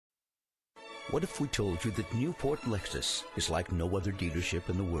What if we told you that Newport Lexus is like no other dealership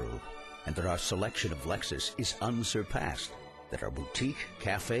in the world, and that our selection of Lexus is unsurpassed, that our boutique,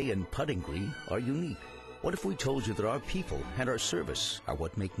 cafe, and putting green are unique? What if we told you that our people and our service are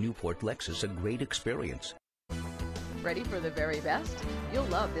what make Newport Lexus a great experience? Ready for the very best? You'll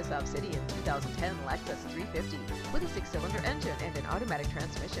love this Obsidian 2010 Lexus 350 with a 6-cylinder engine and an automatic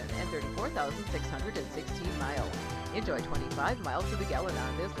transmission and 34,616 miles. Enjoy 25 miles to the gallon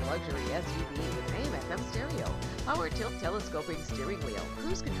on this luxury SUV with AM/FM stereo, power tilt telescoping steering wheel,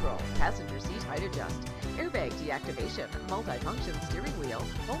 cruise control, passenger seat height adjust, airbag deactivation, multifunction steering wheel,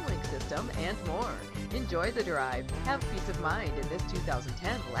 home link system, and more. Enjoy the drive. Have peace of mind in this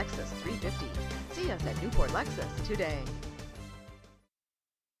 2010 Lexus 350. See us at Newport Lexus today.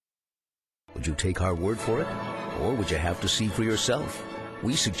 Would you take our word for it? Or would you have to see for yourself?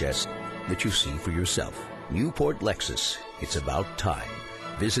 We suggest that you see for yourself. Newport Lexus. It's about time.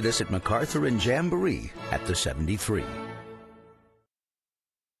 Visit us at MacArthur and Jamboree at the 73.